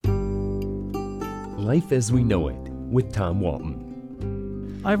Life as We Know It with Tom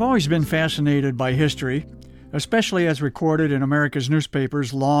Walton. I've always been fascinated by history, especially as recorded in America's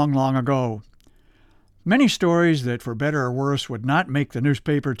newspapers long, long ago. Many stories that, for better or worse, would not make the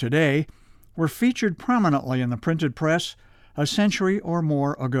newspaper today were featured prominently in the printed press a century or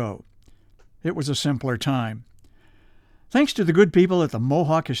more ago. It was a simpler time. Thanks to the good people at the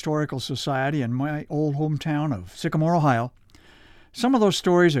Mohawk Historical Society in my old hometown of Sycamore, Ohio, some of those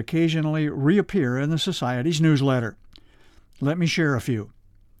stories occasionally reappear in the Society's newsletter. Let me share a few.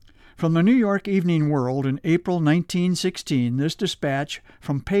 From the New York Evening World in April 1916, this dispatch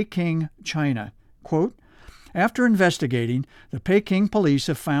from Peking, China, quote, "After investigating, the Peking police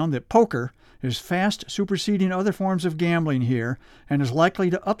have found that poker is fast superseding other forms of gambling here and is likely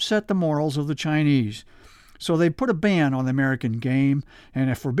to upset the morals of the Chinese. So they put a ban on the American game and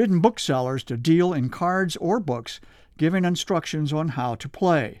have forbidden booksellers to deal in cards or books, giving instructions on how to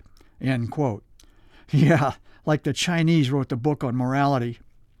play." End quote. Yeah, like the Chinese wrote the book on morality.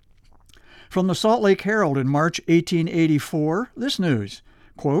 From the Salt Lake Herald in March 1884, this news,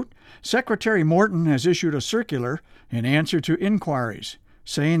 quote, "Secretary Morton has issued a circular in answer to inquiries,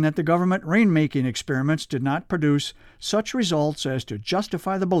 saying that the government rainmaking experiments did not produce such results as to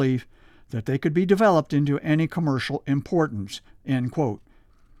justify the belief that they could be developed into any commercial importance." End quote.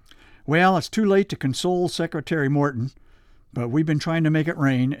 Well, it's too late to console Secretary Morton, but we've been trying to make it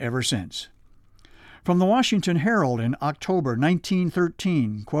rain ever since. From the Washington Herald in October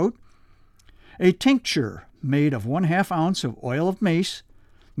 1913, quote, "A tincture made of 1/2 ounce of oil of mace,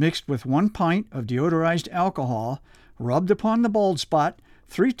 mixed with 1 pint of deodorized alcohol, rubbed upon the bald spot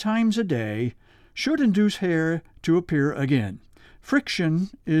 3 times a day, should induce hair to appear again.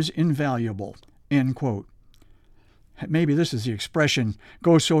 Friction is invaluable." End quote. Maybe this is the expression,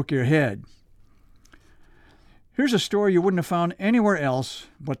 "go soak your head." Here's a story you wouldn't have found anywhere else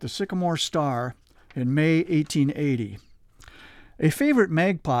but the Sycamore Star in May 1880. A favorite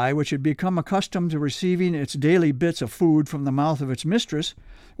magpie, which had become accustomed to receiving its daily bits of food from the mouth of its mistress,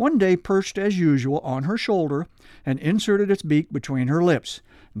 one day perched as usual on her shoulder and inserted its beak between her lips,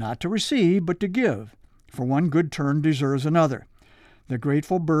 not to receive but to give, for one good turn deserves another. The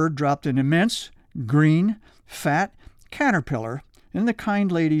grateful bird dropped an immense, green, fat caterpillar in the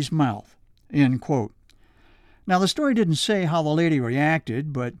kind lady's mouth. End quote. Now, the story didn't say how the lady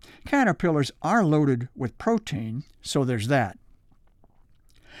reacted, but caterpillars are loaded with protein, so there's that.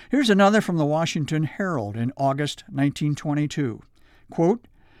 Here's another from the Washington Herald in August 1922. Quote,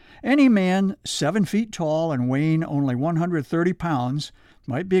 "Any man 7 feet tall and weighing only 130 pounds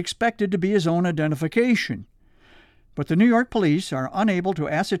might be expected to be his own identification. But the New York police are unable to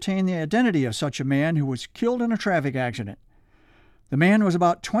ascertain the identity of such a man who was killed in a traffic accident. The man was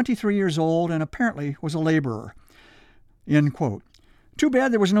about 23 years old and apparently was a laborer." End quote. Too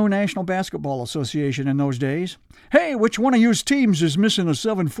bad there was no National Basketball Association in those days. Hey, which one of yous teams is missing a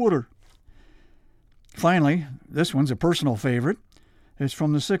 7-footer? Finally, this one's a personal favorite. It's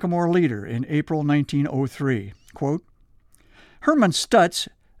from the Sycamore Leader in April 1903. Quote, "Herman Stutz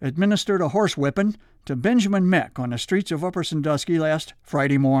administered a horsewhipping to Benjamin Meck on the streets of Upper Sandusky last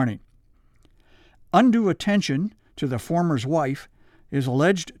Friday morning. Undue attention to the former's wife is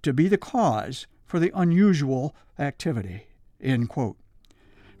alleged to be the cause for the unusual activity." End quote.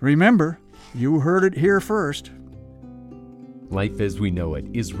 Remember, you heard it here first. Life as We Know It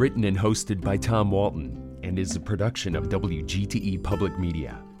is written and hosted by Tom Walton and is a production of WGTE Public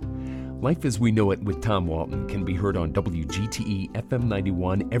Media. Life as We Know It with Tom Walton can be heard on WGTE FM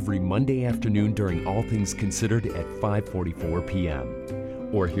 91 every Monday afternoon during All Things Considered at 5:44 p.m.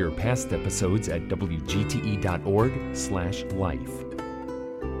 Or hear past episodes at wgte.org/life.